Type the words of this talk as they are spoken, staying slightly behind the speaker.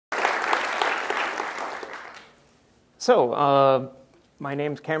My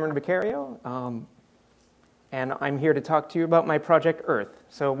name's Cameron Beccario, and I'm here to talk to you about my project Earth.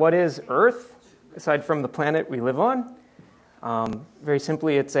 So what is Earth, aside from the planet we live on? Very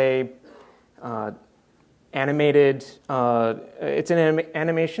simply, it's a animated, it's an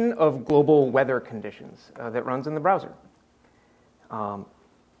animation of global weather conditions that runs in the browser.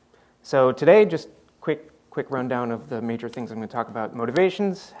 So today, just quick rundown of the major things I'm going to talk about: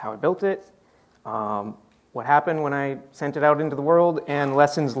 motivations, how I built it, what happened when I sent it out into the world, and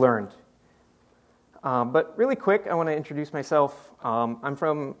lessons learned. But really quick, I want to introduce myself. I'm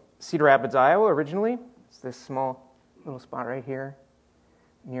from Cedar Rapids, Iowa, originally. It's this small little spot right here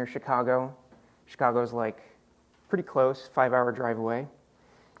near Chicago. Chicago's like pretty close, 5-hour drive away.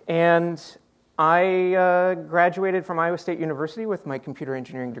 And I graduated from Iowa State University with my computer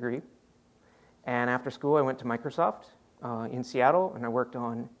engineering degree. And after school, I went to Microsoft in Seattle, and I worked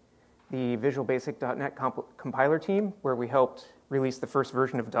on the Visual Basic.NET compiler team, where we helped release the first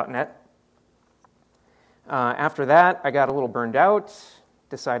version of .NET. After that, I got a little burned out,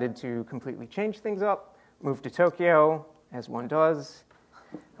 decided to completely change things up, moved to Tokyo, as one does,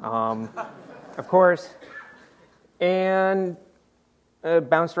 of course, and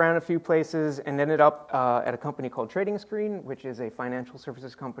bounced around a few places and ended up at a company called Trading Screen, which is a financial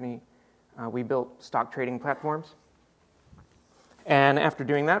services company. We built stock trading platforms. And after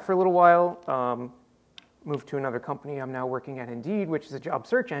doing that for a little while, moved to another company. I'm now working at Indeed, which is a job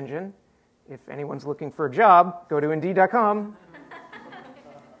search engine. If anyone's looking for a job, go to Indeed.com.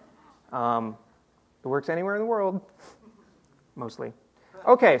 It works anywhere in the world, mostly.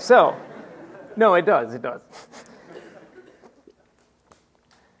 Okay, so, no, it does.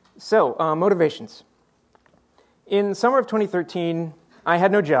 So, motivations. In summer of 2013, I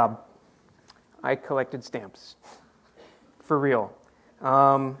had no job. I collected stamps. For real.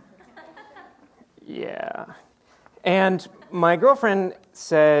 Yeah. And my girlfriend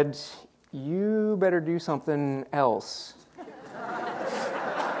said, "You better do something else.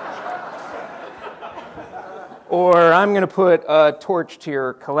 Or I'm going to put a torch to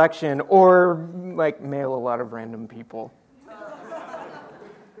your collection, or like mail a lot of random people."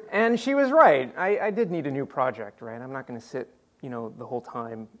 And she was right. I did need a new project, right? I'm not going to sit, the whole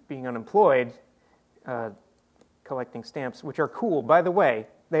time being unemployed, collecting stamps, which are cool, by the way.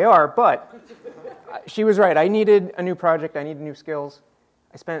 They are, but she was right. I needed a new project. I needed new skills.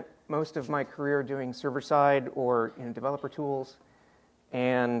 I spent most of my career doing server-side or developer tools,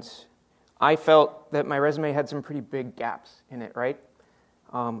 and I felt that my resume had some pretty big gaps in it, right?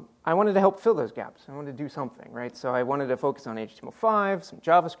 I wanted to help fill those gaps. I wanted to do something, right? So I wanted to focus on HTML5, some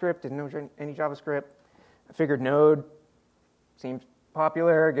JavaScript, didn't know any JavaScript. I figured Node seemed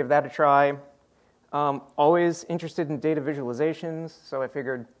popular, give that a try. Always interested in data visualizations, so I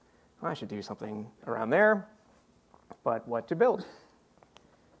figured I should do something around there, but what to build?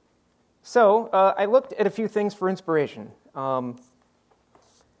 So I looked at a few things for inspiration. One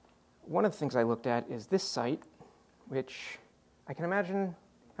of the things I looked at is this site, which I can imagine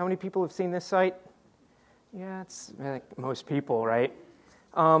how many people have seen this site. Yeah, it's like most people, right?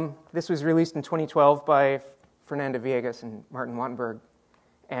 This was released in 2012 by Fernanda Viegas and Martin Wattenberg.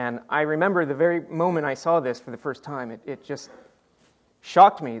 And I remember the very moment I saw this for the first time, it just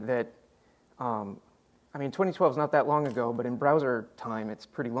shocked me that, 2012 is not that long ago, but in browser time, it's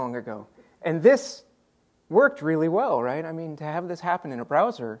pretty long ago. And this worked really well, right? I mean, to have this happen in a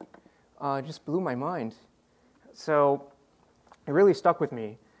browser just blew my mind. So it really stuck with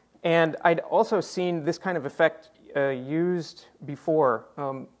me. And I'd also seen this kind of effect used before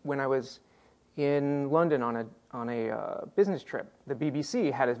when I was in London on a business trip. The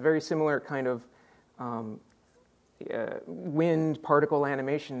BBC had a very similar kind of wind particle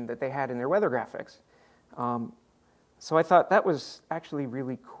animation that they had in their weather graphics. So I thought that was actually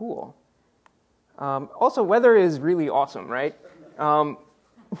really cool. Also, weather is really awesome, right?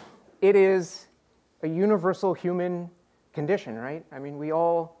 It is a universal human condition, right? I mean, we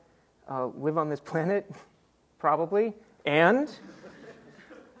all live on this planet, probably, and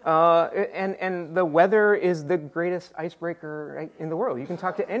the weather is the greatest icebreaker, right, in the world. You can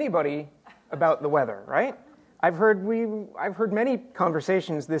talk to anybody about the weather, right? I've heard many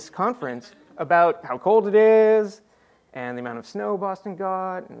conversations this conference about how cold it is and the amount of snow Boston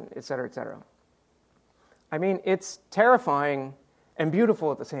got, and et cetera, et cetera. I mean, it's terrifying and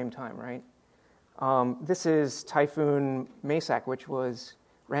beautiful at the same time, right? This is Typhoon Maysak, which was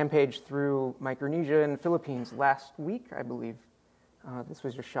rampaged through Micronesia and Philippines last week, I believe. This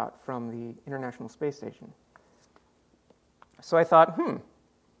was just shot from the International Space Station. So I thought,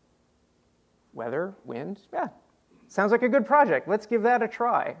 weather, wind, yeah, sounds like a good project. Let's give that a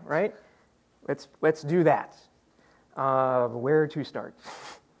try, right? Let's do that. Where to start?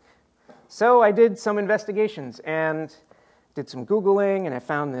 So I did some investigations and did some Googling, and I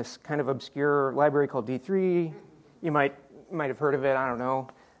found this kind of obscure library called D3. You might have heard of it, I don't know.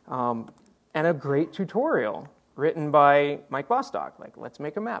 And a great tutorial written by Mike Bostock, like, let's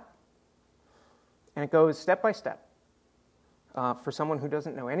make a map. And it goes step by step. For someone who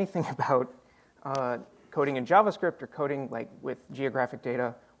doesn't know anything about coding in JavaScript or coding like with geographic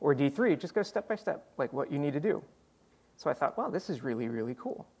data or D3, it just goes step by step, like what you need to do. So I thought, wow, this is really, really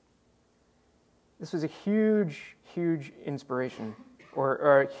cool. This was a huge, huge inspiration,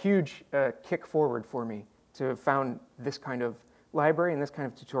 or a huge kick forward for me to have found this kind of library and this kind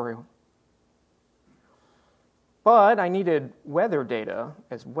of tutorial. But I needed weather data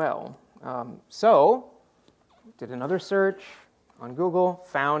as well. So did another search on Google,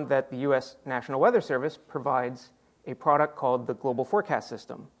 found that the US National Weather Service provides a product called the Global Forecast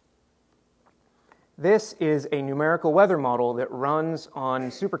System. This is a numerical weather model that runs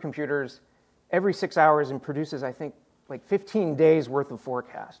on supercomputers every 6 hours and produces, I think, like 15 days worth of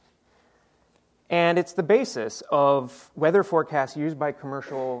forecast. And it's the basis of weather forecasts used by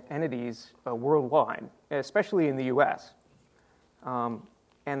commercial entities worldwide, especially in the US. And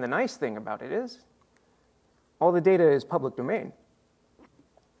the nice thing about it is, all the data is public domain.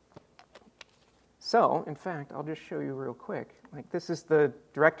 So, in fact, I'll just show you real quick. Like, this is the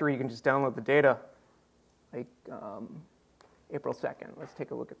directory. You can just download the data, like April 2nd. Let's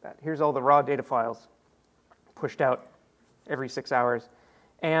take a look at that. Here's all the raw data files pushed out every 6 hours.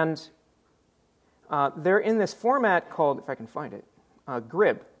 And they're in this format called, if I can find it,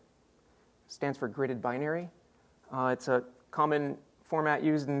 GRIB. It stands for gridded binary. It's a common format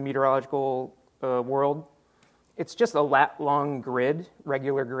used in the meteorological world. It's just a lat-long grid,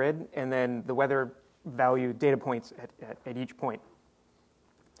 regular grid, and then the weather value data points at each point.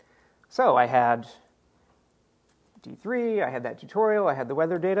 So I had D3, I had that tutorial, I had the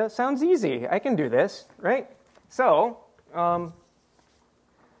weather data. Sounds easy. I can do this, right? So how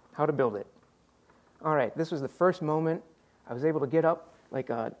to build it. All right, this was the first moment I was able to get up like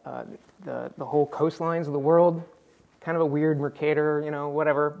the whole coastlines of the world. Kind of a weird Mercator, you know,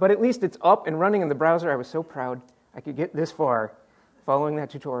 whatever. But at least it's up and running in the browser. I was so proud I could get this far following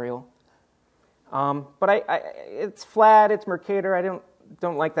that tutorial. But it's flat, it's Mercator. I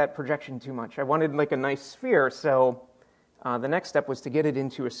don't like that projection too much. I wanted like a nice sphere, so the next step was to get it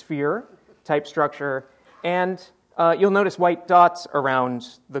into a sphere type structure. And you'll notice white dots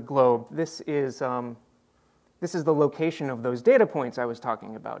around the globe. This is the location of those data points I was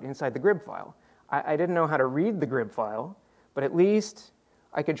talking about inside the GRIB file. I didn't know how to read the GRIB file, but at least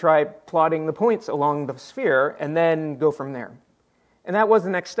I could try plotting the points along the sphere and then go from there. And that was the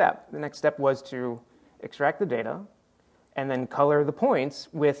next step. The next step was to extract the data and then color the points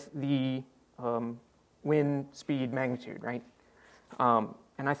with the wind, speed, magnitude, right?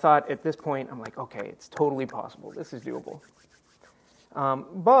 And I thought at this point, I'm like, okay, it's totally possible. This is doable.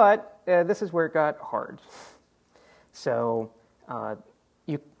 But this is where it got hard. So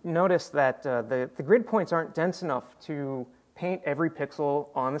you notice that the grid points aren't dense enough to paint every pixel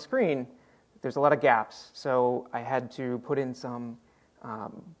on the screen. There's a lot of gaps, so I had to put in some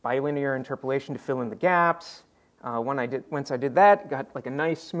bilinear interpolation to fill in the gaps. Once I did that, got like a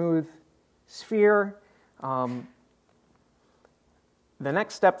nice smooth sphere. The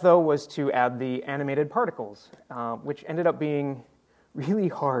next step, though, was to add the animated particles, which ended up being really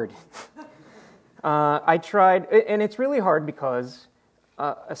hard. I tried, and it's really hard because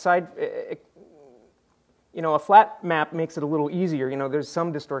a flat map makes it a little easier. You know, there's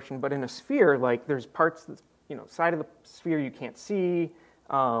some distortion, but in a sphere, like there's parts, side of the sphere you can't see.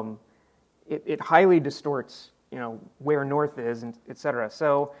 It highly distorts, where north is, and et cetera.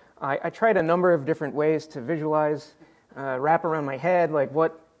 So I tried a number of different ways to visualize, wrap my head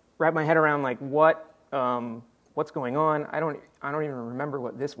around what's going on. I don't even remember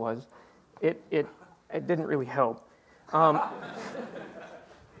what this was. It didn't really help.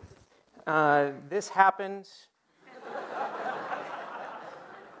 This happened.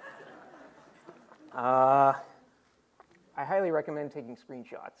 I highly recommend taking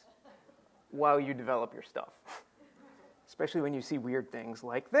screenshots while you develop your stuff, especially when you see weird things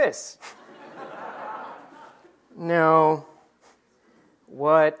like this. No.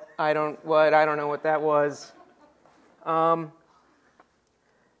 What? I don't know what that was.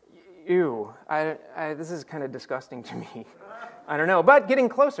 Ew. This is kind of disgusting to me. I don't know, but getting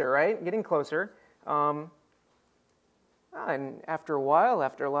closer, right? Getting closer. And after a while,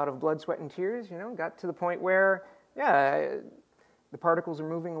 after a lot of blood, sweat, and tears, got to the point where, the particles are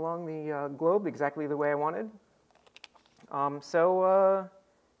moving along the globe exactly the way I wanted. So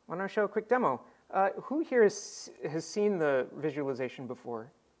why don't I show a quick demo? Who here has seen the visualization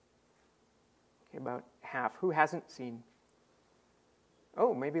before? Okay, about half. Who hasn't seen?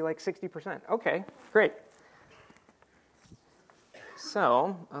 Oh, maybe like 60%. Okay, great.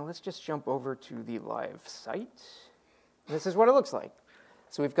 So let's just jump over to the live site. This is what it looks like.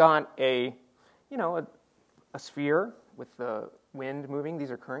 So we've got a sphere with the wind moving.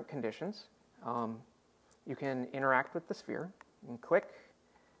 These are current conditions. You can interact with the sphere. You can click.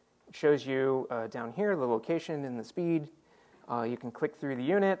 It shows you down here the location and the speed. You can click through the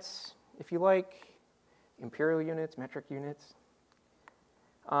units if you like, imperial units, metric units.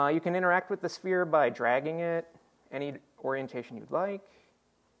 You can interact with the sphere by dragging it, any orientation you'd like.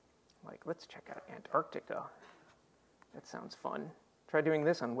 Like, let's check out Antarctica. That sounds fun. Try doing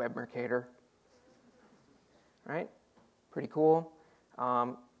this on Web Mercator. Right? Pretty cool.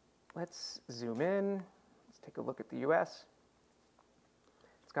 Let's zoom in. Let's take a look at the US.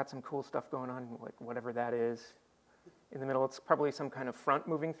 It's got some cool stuff going on, like whatever that is. In the middle, it's probably some kind of front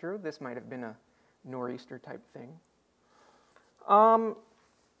moving through. This might have been a nor'easter type thing.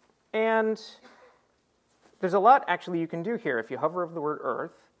 And there's a lot, actually, you can do here. If you hover over the word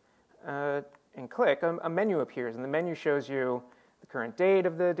Earth and click, a menu appears. And the menu shows you the current date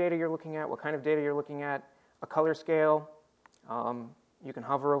of the data you're looking at, what kind of data you're looking at, a color scale. You can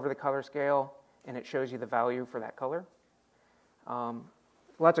hover over the color scale, and it shows you the value for that color.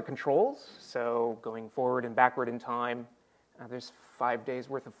 Lots of controls, so going forward and backward in time. There's 5 days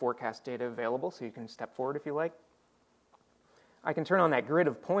worth of forecast data available, so you can step forward if you like. I can turn on that grid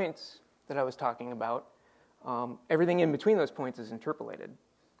of points that I was talking about. Everything in between those points is interpolated.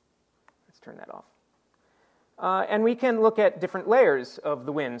 Let's turn that off. And we can look at different layers of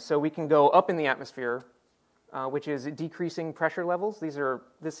the wind. So we can go up in the atmosphere, which is decreasing pressure levels.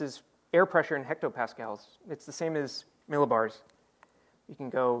 This is air pressure in hectopascals. It's the same as millibars. You can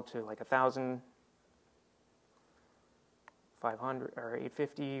go to like 1,000, 500, or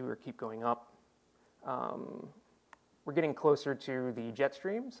 850, or keep going up. We're getting closer to the jet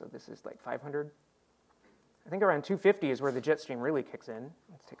stream, so this is like 500. I think around 250 is where the jet stream really kicks in.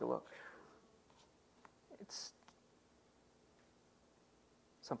 Let's take a look. It's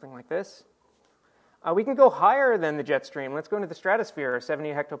something like this. We can go higher than the jet stream. Let's go into the stratosphere, 70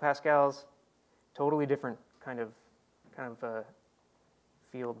 hectopascals. Totally different kind of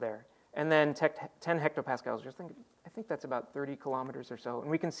field there. And then 10 hectopascals. I think that's about 30 kilometers or so.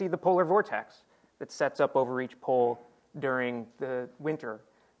 And we can see the polar vortex that sets up over each pole during the winter.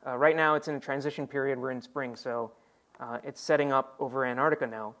 Right now it's in a transition period. We're in spring, so it's setting up over Antarctica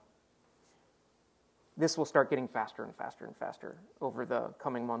now. This will start getting faster and faster and faster over the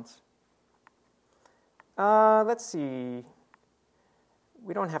coming months. Let's see.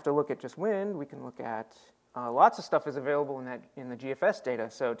 We don't have to look at just wind. We can look at lots of stuff is available in the GFS data.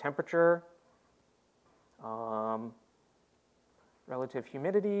 So temperature, relative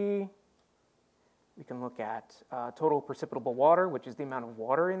humidity. We can look at total precipitable water, which is the amount of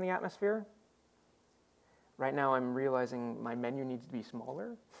water in the atmosphere. Right now I'm realizing my menu needs to be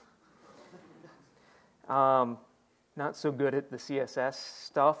smaller. Not so good at the CSS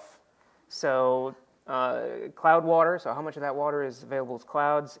stuff. So cloud water, so how much of that water is available as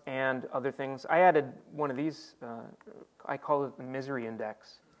clouds, and other things. I added one of these, I call it the misery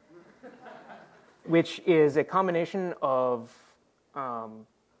index, which is a combination of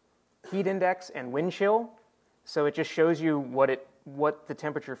heat index and wind chill. So it just shows you what the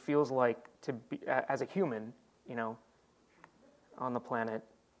temperature feels like to be as a human, on the planet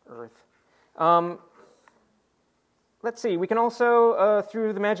Earth. Let's see, we can also,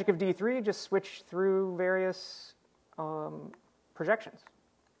 through the magic of D3, just switch through various projections.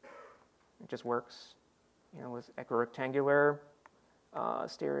 It just works, with equirectangular,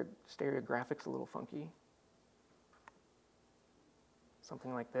 stereographic's a little funky.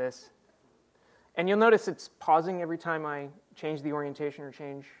 Something like this. And you'll notice it's pausing every time I change the orientation or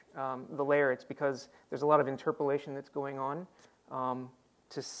change the layer. It's because there's a lot of interpolation that's going on.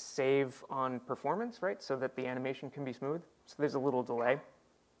 To save on performance, right, so that the animation can be smooth. So there's a little delay.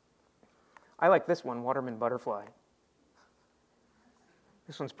 I like this one, Waterman Butterfly.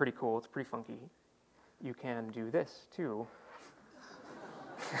 This one's pretty cool. It's pretty funky. You can do this, too.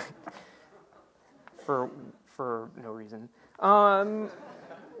 for no reason.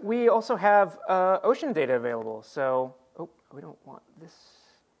 We also have ocean data available. So, we don't want this.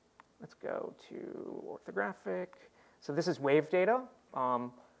 Let's go to orthographic. So this is wave data.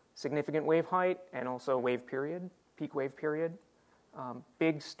 Significant wave height, and also wave period, peak wave period.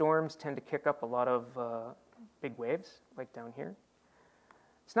 Big storms tend to kick up a lot of big waves, like down here.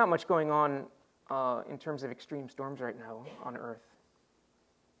 It's not much going on in terms of extreme storms right now on Earth.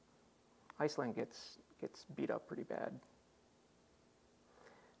 Iceland gets beat up pretty bad.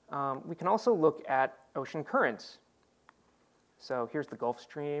 We can also look at ocean currents. So here's the Gulf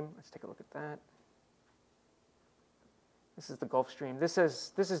Stream. Let's take a look at that. This is the Gulf Stream. This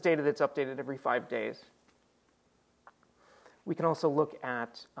is data that's updated every 5 days. We can also look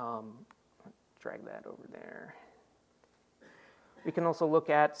at, drag that over there. We can also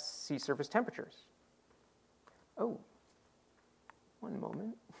look at sea surface temperatures. Oh, one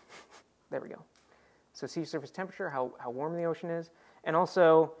moment. There we go. So sea surface temperature, how warm the ocean is, and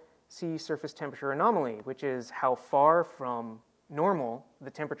also sea surface temperature anomaly, which is how far from normal the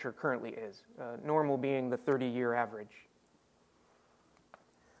temperature currently is, normal being the 30-year average.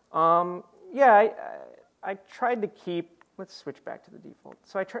 Yeah, I tried to keep, let's switch back to the default.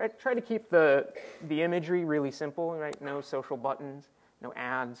 So I try to keep the imagery really simple, right? No social buttons, no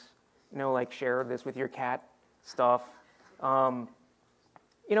ads, no like share this with your cat stuff.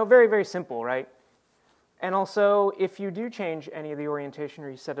 You know, very, very simple, right? And also, if you do change any of the orientation or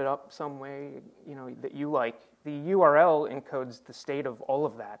you set it up some way, you know, that you like, the URL encodes the state of all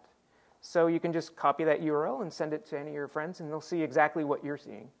of that. So you can just copy that URL and send it to any of your friends, and they'll see exactly what you're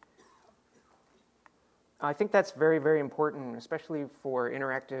seeing. I think that's very, very important, especially for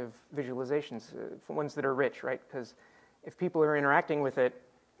interactive visualizations, for ones that are rich, right? Because if people are interacting with it,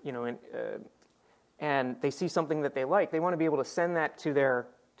 you know, and they see something that they like, they want to be able to send that to their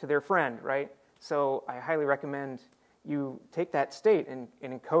friend, right? So I highly recommend you take that state and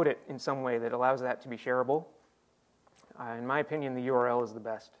encode it in some way that allows that to be shareable. In my opinion, the URL is the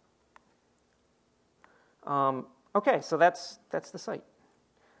best. Okay, so that's the site.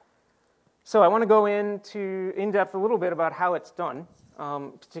 So I want to go into in-depth a little bit about how it's done,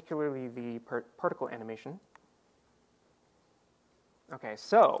 particularly the particle animation. Okay,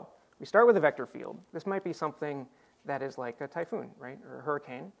 so we start with a vector field. This might be something that is like a typhoon, right, or a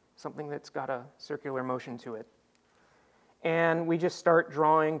hurricane, something that's got a circular motion to it. And we just start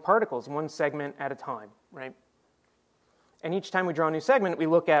drawing particles, one segment at a time, right? And each time we draw a new segment, we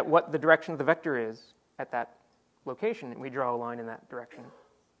look at what the direction of the vector is at that location, and we draw a line in that direction.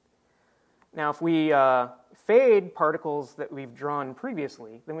 Now, if we fade particles that we've drawn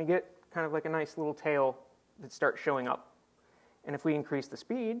previously, then we get kind of like a nice little tail that starts showing up. And if we increase the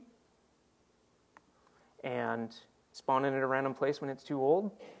speed and spawn it at a random place when it's too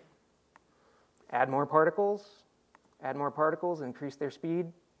old, add more particles, increase their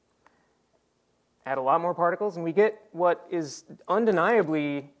speed, add a lot more particles, and we get what is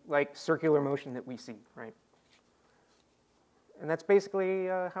undeniably like circular motion that we see, right? And that's basically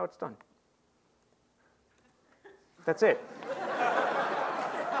how it's done. That's it.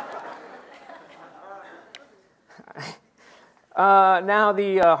 Now,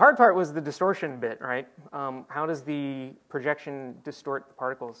 the hard part was the distortion bit, right? How does the projection distort the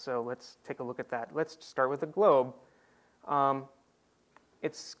particles? So let's take a look at that. Let's start with the globe.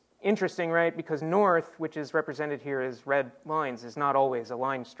 It's interesting, right? Because north, which is represented here as red lines, is not always a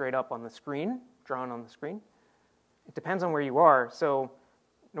line straight up on the screen, drawn on the screen. It depends on where you are. So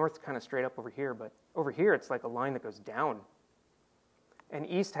north's kind of straight up over here, but over here it's like a line that goes down. And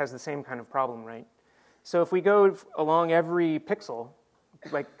east has the same kind of problem, right? So if we go along every pixel,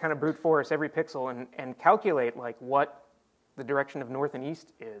 like kind of brute force every pixel and calculate like what the direction of north and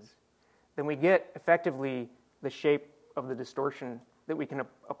east is, then we get effectively the shape of the distortion that we can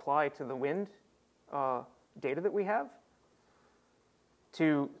apply to the wind data that we have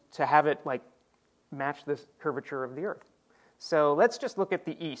to have it like match this curvature of the Earth. So let's just look at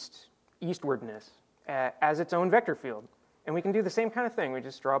the eastwardness as its own vector field. And we can do the same kind of thing. We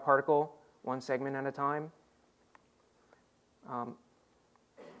just draw a particle one segment at a time,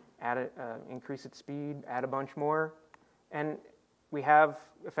 increase its speed, add a bunch more, and we have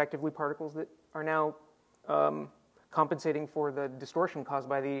effectively particles that are now compensating for the distortion caused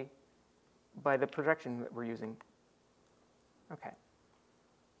by the projection that we're using. Okay.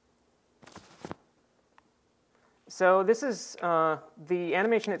 So this is, the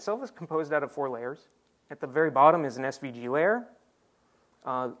animation itself is composed out of 4 layers. At the very bottom is an SVG layer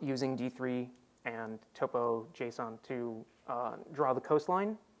using D3 and Topo JSON to draw the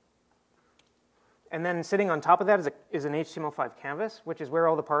coastline. And then sitting on top of that is an HTML5 canvas, which is where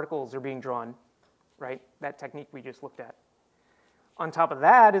all the particles are being drawn, right? That technique we just looked at. On top of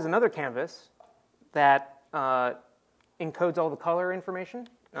that is another canvas that encodes all the color information,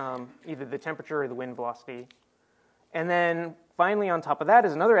 either the temperature or the wind velocity. And then finally on top of that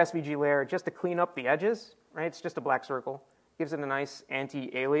is another SVG layer just to clean up the edges, right? It's just a black circle. Gives it a nice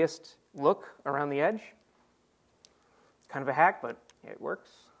anti-aliased look around the edge. Kind of a hack, but it works.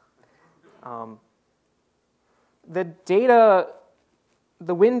 The data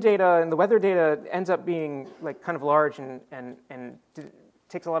the wind data and the weather data ends up being like kind of large and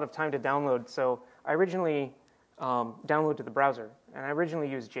takes a lot of time to download. So I originally downloaded to the browser, and I originally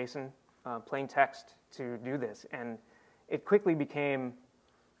used JSON, plain text, to do this, and it quickly became,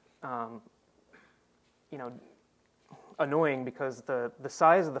 annoying because the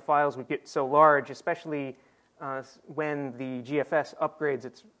size of the files would get so large, especially when the GFS upgrades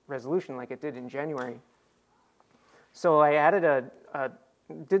its resolution like it did in January. So I added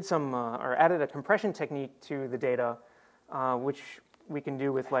added a compression technique to the data, which we can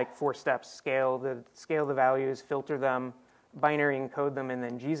do with like 4 steps: scale the values, filter them, binary encode them, and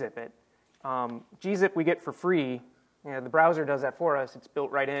then gzip it. Gzip we get for free. The browser does that for us. It's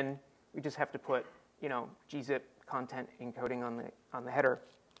built right in. We just have to put gzip content encoding on the header.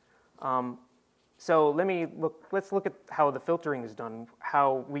 So let's look at how the filtering is done,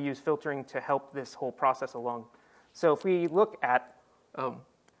 how we use filtering to help this whole process along. So if we look at a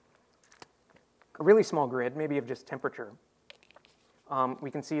really small grid, maybe of just temperature, we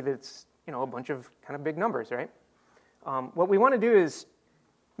can see that it's a bunch of kind of big numbers, right? What we want to do is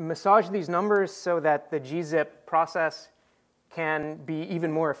massage these numbers so that the gzip process can be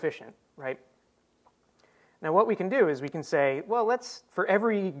even more efficient, right? Now what we can do is we can say, well, for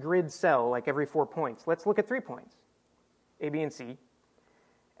every grid cell, like every 4 points, let's look at 3 points, A, B, and C,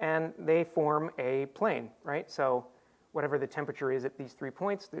 and they form a plane, right? So whatever the temperature is at these 3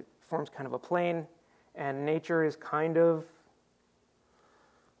 points, it forms kind of a plane, and nature is kind of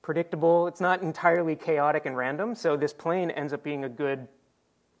predictable. It's not entirely chaotic and random, so this plane ends up being a good,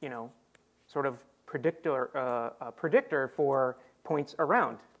 sort of predictor for points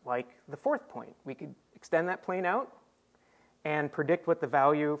around, like the 4th point. We could extend that plane out and predict what the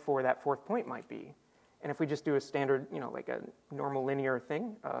value for that 4th point might be. And if we just do a standard, like a normal linear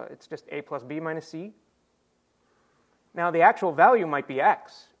thing, it's just A plus B minus C. Now the actual value might be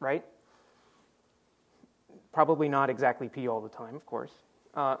X, right? Probably not exactly P all the time, of course.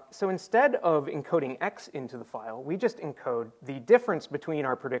 So instead of encoding X into the file, we just encode the difference between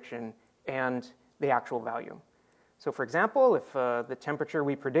our prediction and the actual value. So for example, if the temperature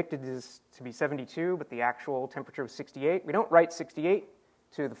we predicted is to be 72, but the actual temperature was 68, we don't write 68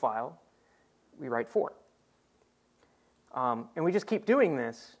 to the file, we write 4. And we just keep doing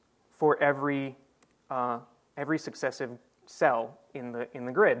this for every successive cell in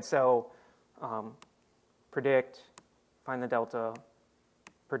the grid. So predict, find the delta,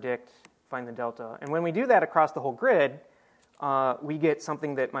 predict, find the delta. And when we do that across the whole grid, we get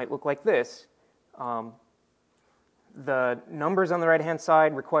something that might look like this. The numbers on the right-hand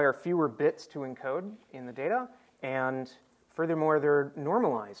side require fewer bits to encode in the data, and furthermore, they're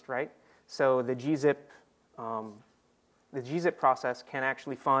normalized, right? So the gzip process can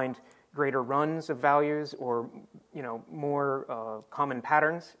actually find greater runs of values or more common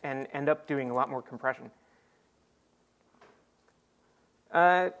patterns and end up doing a lot more compression.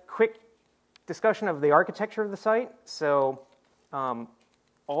 Quick discussion of the architecture of the site. So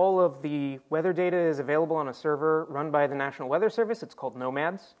all of the weather data is available on a server run by the National Weather Service. It's called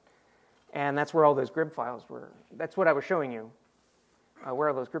Nomads. And that's where all those grid files were. That's what I was showing you, where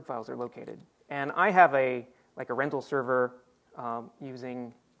all those grid files are located. And I have a rental server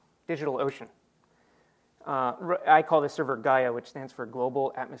using DigitalOcean. I call this server Gaia, which stands for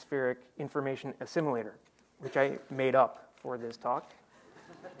Global Atmospheric Information Assimilator, which I made up for this talk.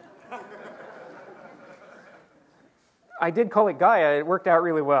 I did call it Gaia. It worked out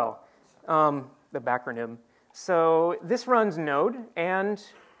really well, the backronym. So this runs Node and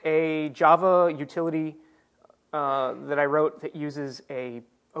a Java utility that I wrote that uses a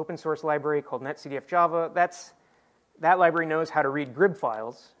open source library called netcdf Java. That library knows how to read grid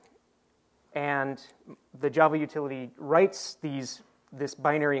files, and the Java utility writes this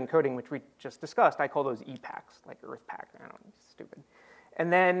binary encoding, which we just discussed. I call those EPACs, like EarthPack. I don't know, it's stupid.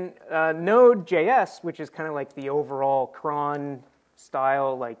 And then Node.js, which is kind of like the overall cron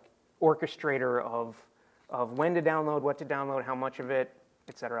style, like orchestrator of when to download, what to download, how much of it,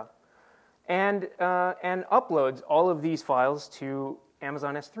 etc. And uploads all of these files to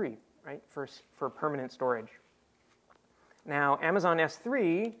Amazon S3, right, for permanent storage. Now, Amazon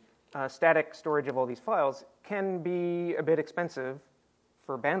S3, static storage of all these files, can be a bit expensive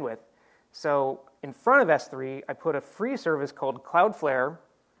for bandwidth. So in front of S3, I put a free service called Cloudflare,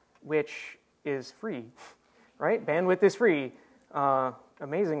 which is free, right? Bandwidth is free,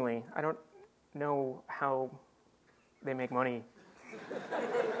 amazingly. I don't know how they make money.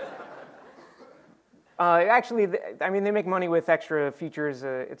 Actually, I mean, they make money with extra features,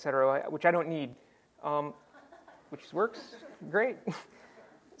 et cetera, which I don't need, which works great.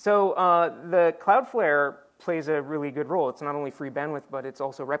 So the Cloudflare plays a really good role. It's not only free bandwidth, but it's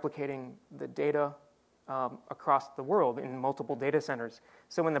also replicating the data across the world in multiple data centers.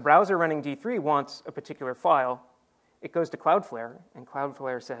 So when the browser running D3 wants a particular file, it goes to Cloudflare, and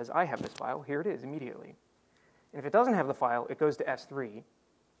Cloudflare says, I have this file, here it is immediately. And if it doesn't have the file, it goes to S3,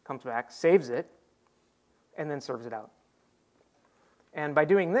 comes back, saves it, and then serves it out. And by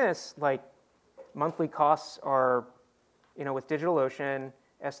doing this, like, monthly costs are, with DigitalOcean,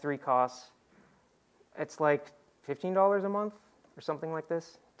 S3 costs, it's like $15 a month or something like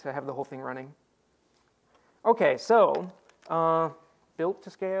this to have the whole thing running. Okay, so built to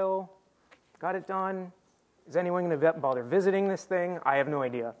scale, got it done. Is anyone going to bother visiting this thing? I have no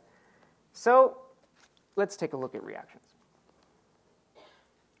idea. So let's take a look at reactions.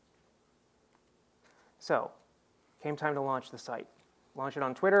 So came time to launch the site. Launch it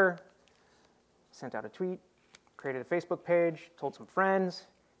on Twitter, sent out a tweet, created a Facebook page, told some friends,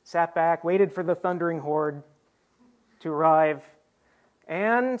 sat back, waited for the thundering horde to arrive,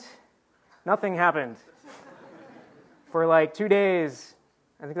 and nothing happened. For like 2 days,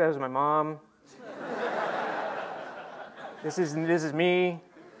 I think that was my mom. This is me.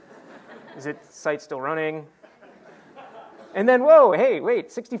 Is it site still running? And then, whoa, hey,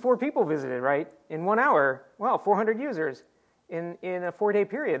 wait, 64 people visited, right? In 1 hour, wow, 400 users in a 4-day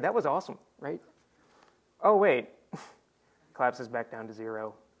period. That was awesome, right? Oh, wait, collapses back down to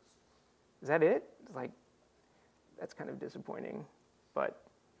 0. Is that it? Like, that's kind of disappointing. But,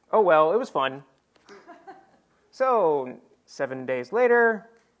 oh well, it was fun. So 7 days later,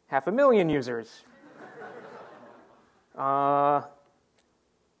 500,000 users. That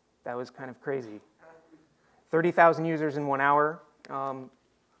was kind of crazy. 30,000 users in 1 hour.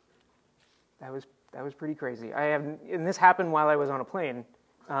 That was pretty crazy. And this happened while I was on a plane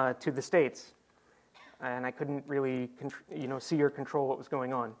to the States, and I couldn't really see or control what was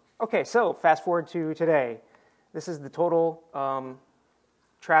going on. Okay, so fast forward to today. This is the total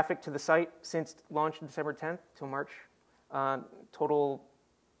traffic to the site since launch December 10th till March. Total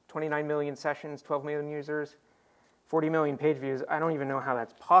 29 million sessions, 12 million users, 40 million page views. I don't even know how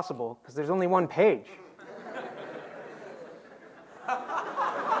that's possible because there's only one page.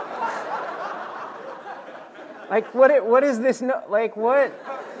 Like, what is this? Like, what?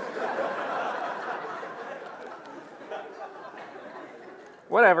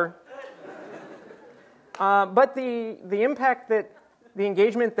 Whatever. But the impact the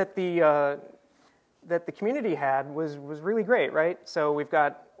engagement that the community had was really great, right? So we've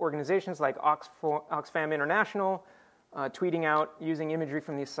got organizations like Oxfam International tweeting out using imagery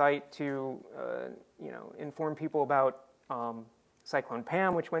from the site to inform people about Cyclone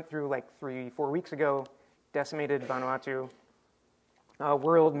Pam, which went through like 3-4 weeks ago, decimated Vanuatu.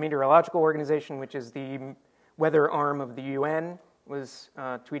 World Meteorological Organization, which is the weather arm of the UN, was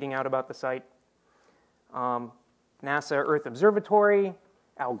tweeting out about the site. NASA Earth Observatory,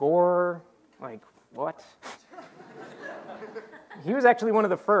 Al Gore, like, what? He was actually one of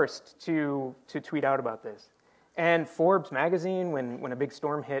the first to tweet out about this. And Forbes magazine, when a big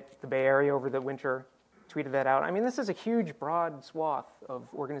storm hit the Bay Area over the winter, tweeted that out. I mean, this is a huge, broad swath of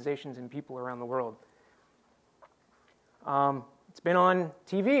organizations and people around the world. It's been on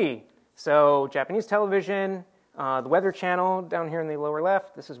TV. So Japanese television, the Weather Channel down here in the lower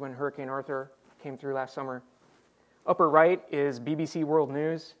left. This is when Hurricane Arthur came through last summer. Upper right is BBC World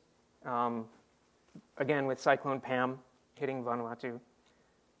News, again with Cyclone Pam hitting Vanuatu.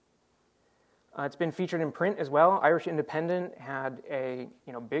 It's been featured in print as well. Irish Independent had a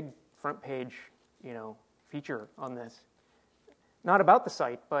big front page feature on this, not about the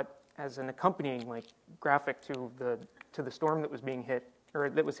site, but as an accompanying graphic to the storm that was being hit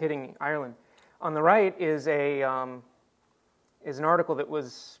or that was hitting Ireland. On the right is an article that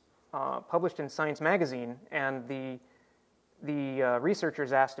was published in Science magazine, and the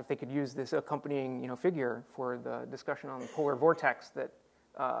researchers asked if they could use this accompanying figure for the discussion on the polar vortex that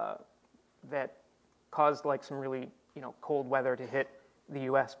caused some really cold weather to hit the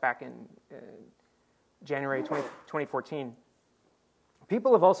U.S. back in January 2014.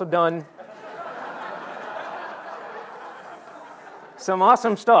 People have also done some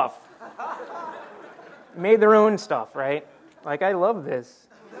awesome stuff. Made their own stuff, right? Like, I love this.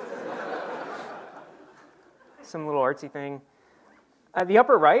 Some little artsy thing. The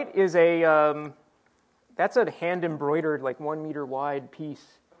upper right is that's a hand-embroidered, 1 meter wide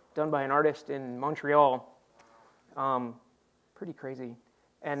piece done by an artist in Montreal. Pretty crazy.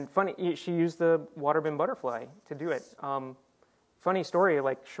 And funny, she used the water-bin butterfly to do it. Funny story,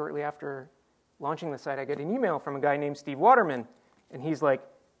 shortly after launching the site, I get an email from a guy named Steve Waterman, and he's like,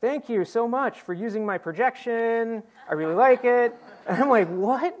 "Thank you so much for using my projection. I really like it." And I'm like,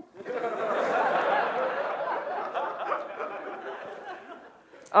 what?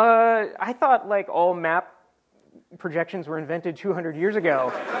 I thought like all map projections were invented 200 years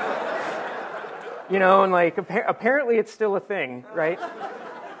ago. You know, and like apparently it's still a thing, right?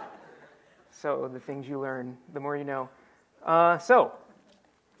 So the things you learn, the more you know.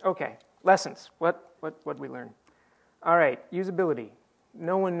 Okay, lessons. What we learn? All right, usability.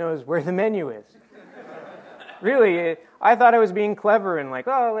 No one knows where the menu is. Really, I thought I was being clever and like,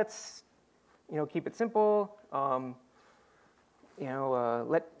 oh, let's, keep it simple.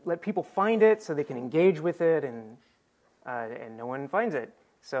 Let people find it so they can engage with it, and no one finds it.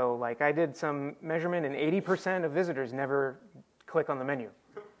 So, like, I did some measurement, and 80% of visitors never click on the menu,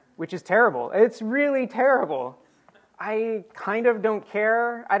 which is terrible. It's really terrible. I kind of don't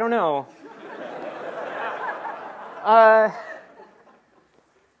care. I don't know.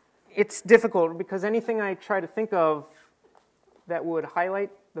 It's difficult because anything I try to think of that would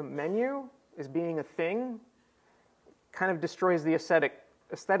highlight the menu as being a thing kind of destroys the aesthetic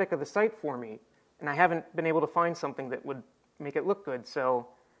of the site for me. And I haven't been able to find something that would make it look good. So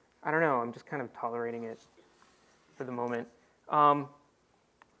I don't know. I'm just kind of tolerating it for the moment. The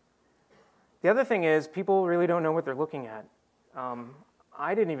other thing is people really don't know what they're looking at.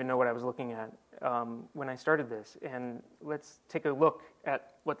 I didn't even know what I was looking at when I started this. And let's take a look at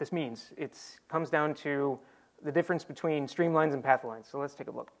what this means. It comes down to the difference between streamlines and path lines. So let's take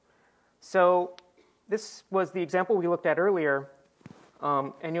a look. So this was the example we looked at earlier.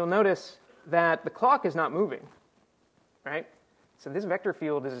 And you'll notice that the clock is not moving, right? So this vector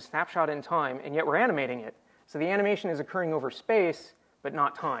field is a snapshot in time, and yet we're animating it. So the animation is occurring over space, but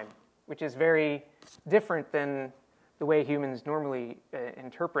not time, which is very different than the way humans normally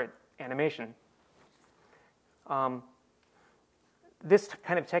interpret animation. This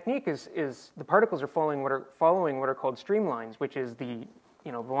kind of technique is the particles are following what are called streamlines, which is the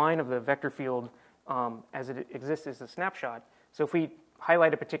line of the vector field as it exists as a snapshot. So if we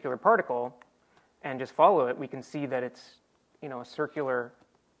highlight a particular particle and just follow it, we can see that it's a circular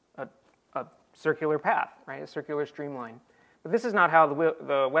path, right? A circular streamline. But this is not how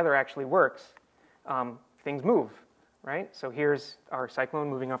the weather actually works. Things move, right? So here's our cyclone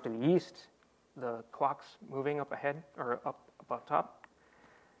moving off to the east. The clock's moving up ahead, or up top.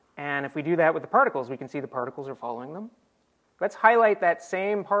 And if we do that with the particles, we can see the particles are following them. Let's highlight that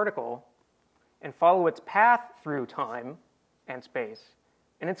same particle and follow its path through time and space.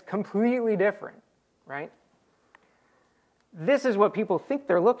 And it's completely different, right? This is what people think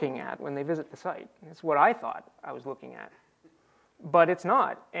they're looking at when they visit the site. It's what I thought I was looking at. But it's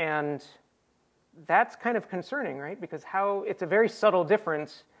not. And that's kind of concerning, right? Because it's a very subtle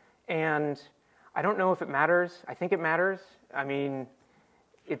difference, and I don't know if it matters. I think it matters. I mean,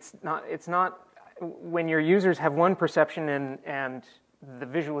 it's not when your users have one perception and the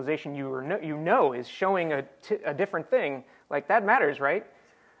visualization you know is showing a different thing, like that matters, right?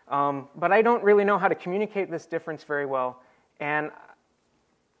 But I don't really know how to communicate this difference very well. And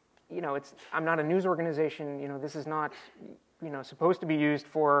I'm not a news organization. This is not supposed to be used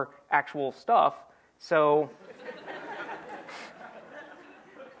for actual stuff. So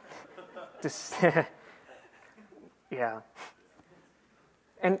yeah.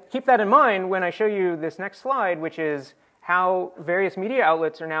 And keep that in mind when I show you this next slide, which is how various media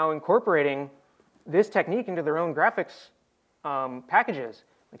outlets are now incorporating this technique into their own graphics packages,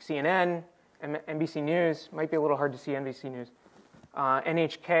 like CNN, NBC News. Might be a little hard to see NBC News.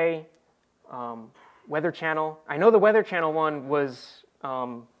 NHK, Weather Channel. I know the Weather Channel one was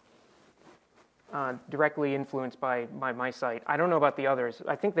directly influenced by my site. I don't know about the others.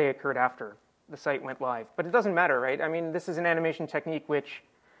 I think they occurred after the site went live. But it doesn't matter, right? I mean, this is an animation technique which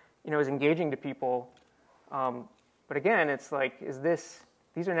is engaging to people. But again, it's like,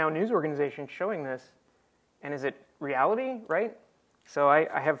 these are now news organizations showing this, and is it reality, right? So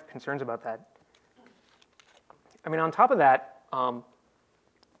I have concerns about that. I mean, on top of that,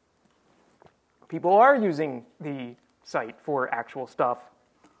 people are using the site for actual stuff,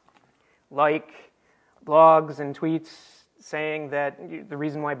 like blogs and tweets saying that the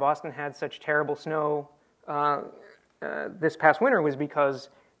reason why Boston had such terrible snow this past winter was because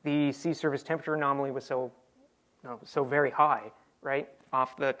the sea surface temperature anomaly was so very high, right,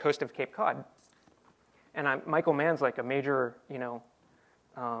 off the coast of Cape Cod. And Michael Mann's like a major,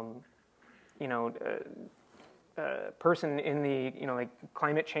 person in the like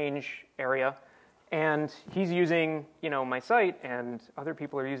climate change area, and he's using my site, and other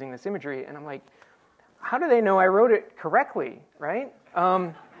people are using this imagery, and I'm like, how do they know I wrote it correctly, right?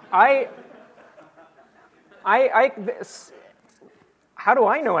 How do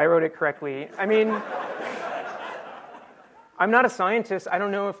I know I wrote it correctly? I mean, I'm not a scientist. I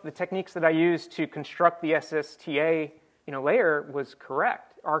don't know if the techniques that I used to construct the SSTA layer was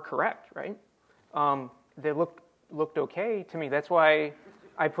correct. are correct, right? They looked okay to me. That's why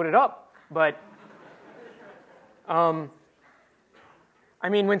I put it up. But I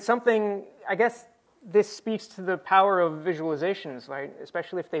mean, when something, I guess this speaks to the power of visualizations, right?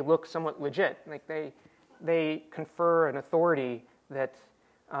 Especially if they look somewhat legit. Like they confer an authority that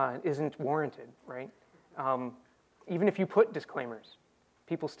isn't warranted, right? Even if you put disclaimers,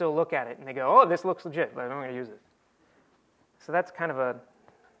 people still look at it and they go, oh, this looks legit, but I'm not going to use it. So that's kind of an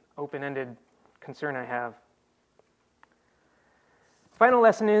open-ended concern I have. Final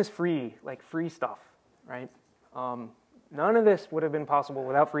lesson is free, like free stuff, right? None of this would have been possible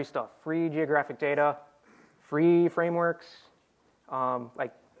without free stuff. Free geographic data, free frameworks,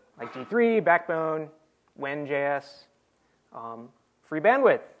 like D3, Backbone, WenJS, free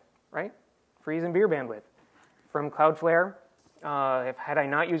bandwidth, right? Freeze and beer bandwidth from Cloudflare. Had I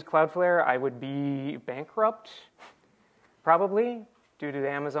not used Cloudflare, I would be bankrupt, probably, due to the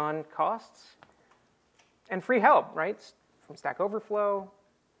Amazon costs. And free help, right? From Stack Overflow,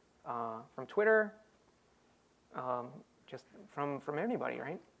 from Twitter, just from anybody,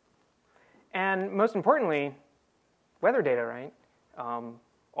 right? And most importantly, weather data, right?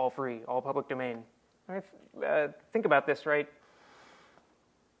 All free, all public domain. Think about this, right?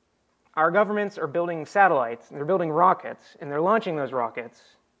 Our governments are building satellites, and they're building rockets, and they're launching those rockets,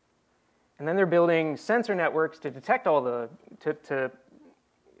 and then they're building sensor networks to detect all the, to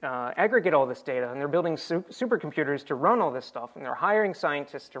aggregate all this data, and they're building supercomputers to run all this stuff, and they're hiring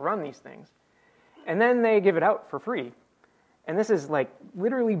scientists to run these things. And then they give it out for free. And this is like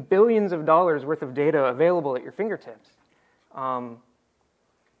literally billions of dollars worth of data available at your fingertips.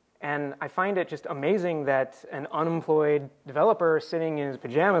 And I find it just amazing that an unemployed developer sitting in his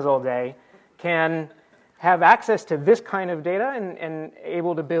pajamas all day can have access to this kind of data and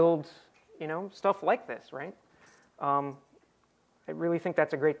able to build, stuff like this, right? I really think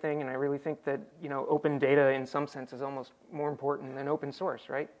that's a great thing, and I really think that, open data in some sense is almost more important than open source,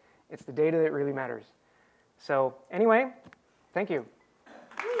 right? It's the data that really matters. So anyway, thank you.